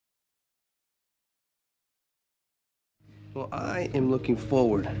Well, I am looking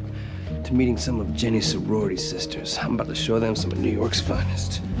forward to meeting some of Jenny's sorority sisters. I'm about to show them some of New York's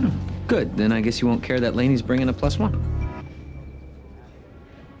finest. Oh, good. Then I guess you won't care that Laney's bringing a +1.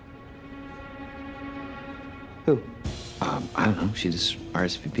 Who? I don't know. She just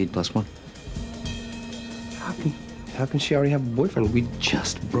RSVP'd +1. How can she already have a boyfriend? We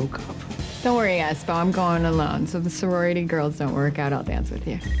just broke up. Don't worry, Espo. I'm going alone. So if the sorority girls don't work out, I'll dance with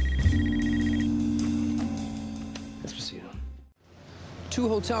you. Esposito. Two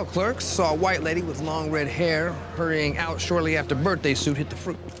hotel clerks saw a white lady with long red hair hurrying out shortly after birthday suit hit the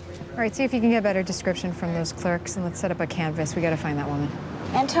fruit. All right, see if you can get a better description from those clerks, and let's set up a canvas. We gotta find that woman.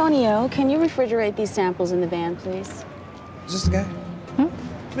 Antonio, can you refrigerate these samples in the van, please? Is this the guy?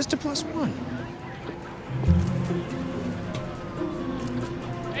 Mr. +1.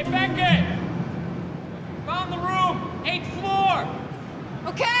 Hey, Beckett! Found the room! 8th floor!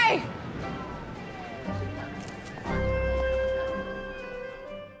 Okay.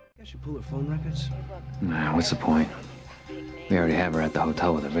 I should pull her phone records. Nah, what's the point? We already have her at the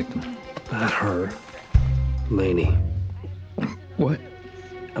hotel with her victim. Not her. Laney. What?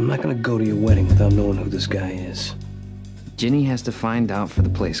 I'm not gonna go to your wedding without knowing who this guy is. Ginny has to find out for the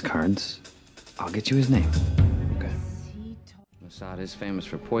place cards. I'll get you his name. Okay. Mossad is famous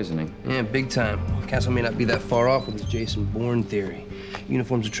for poisoning. Yeah, big time. Castle may not be that far off with his Jason Bourne theory.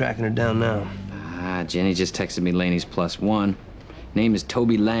 Uniforms are tracking her down now. Jenny just texted me Laney's +1. Name is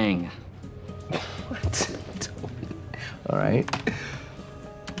Toby Lang. What? All right.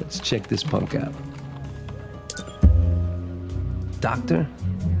 Let's check this punk out. Doctor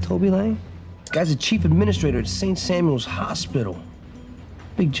Toby Lang? Guy's a chief administrator at St. Samuel's Hospital.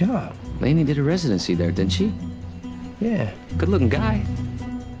 Big job. Laney did a residency there, didn't she? Yeah. Good-looking guy.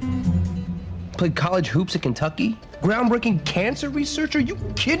 Played college hoops at Kentucky? Groundbreaking cancer researcher? You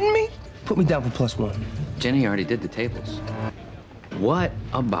kidding me? Put me down for +1. Jenny already did the tables. What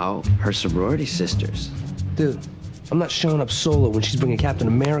about her sorority sisters? Dude, I'm not showing up solo when she's bringing Captain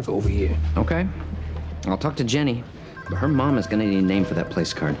America over here. Okay. I'll talk to Jenny, but her mom is gonna need a name for that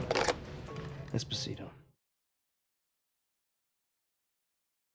place card. Esposito.